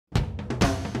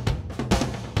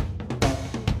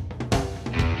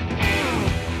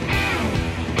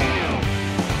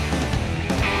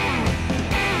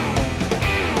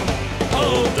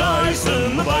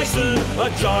Dison the Bison, a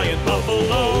giant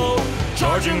buffalo,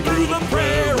 charging through the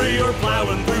prairie or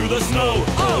plowing through the snow.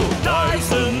 Oh,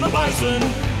 Dison the Bison,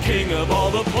 king of all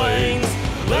the plains,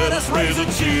 let us raise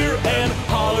a cheer and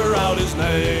holler out his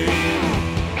name.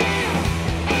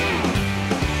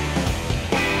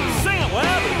 Sing it, what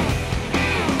happened?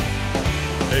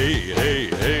 Hey, hey,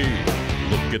 hey,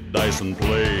 look at Dison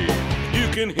play. You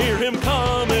can hear him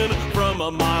coming from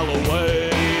a mile away.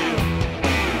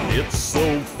 It's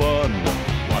so fun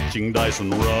watching Dison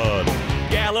run,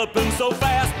 Galloping so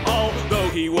fast, although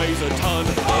he weighs a ton.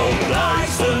 Oh,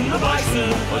 Dison the Bison,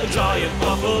 a giant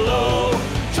buffalo,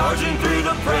 charging through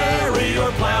the prairie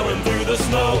or plowing through the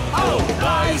snow. Oh,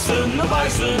 Dison the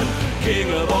Bison, king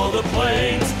of all the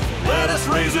plains, let us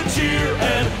raise a cheer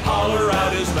and holler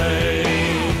out his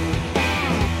name.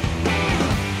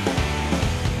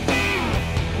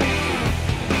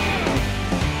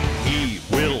 he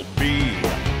will be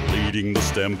leading the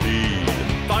stampede,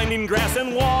 Finding grass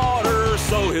and water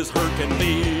so his herd can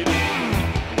feed.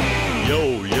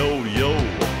 yo, yo, yo,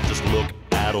 just look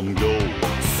at him go.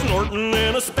 Snorting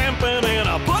and a stamping and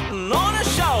a putting on a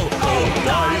show. Oh,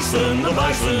 Dison the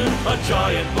Bison, a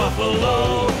giant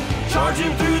buffalo,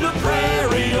 charging through the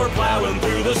prairie or plowing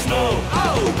through the snow.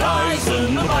 Oh,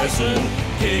 Dison the Bison,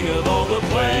 king of all the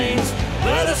plains,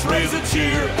 let us raise a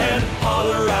cheer and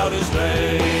holler out his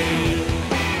name.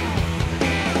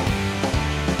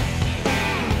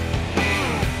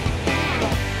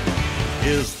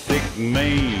 His thick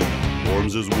mane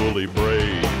warms his woolly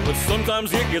braid. But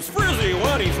sometimes it gets frizzy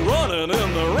when he's running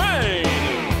in the rain.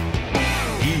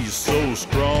 He's so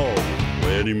strong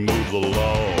when he moves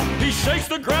along. He shakes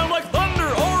the ground like thunder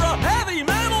or a heavy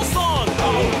metal song.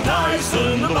 Oh,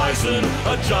 Dison the Bison,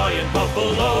 a giant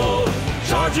buffalo,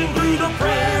 charging through the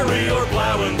prairie or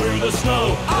plowing through the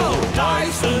snow. Oh,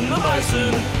 Dison the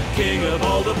Bison, king of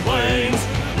all the plains,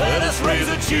 let us raise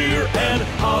a cheer and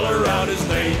holler out his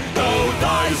name. Go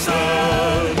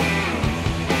Dison,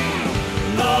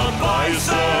 the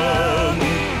Bison,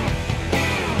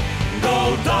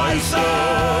 go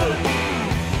Dison.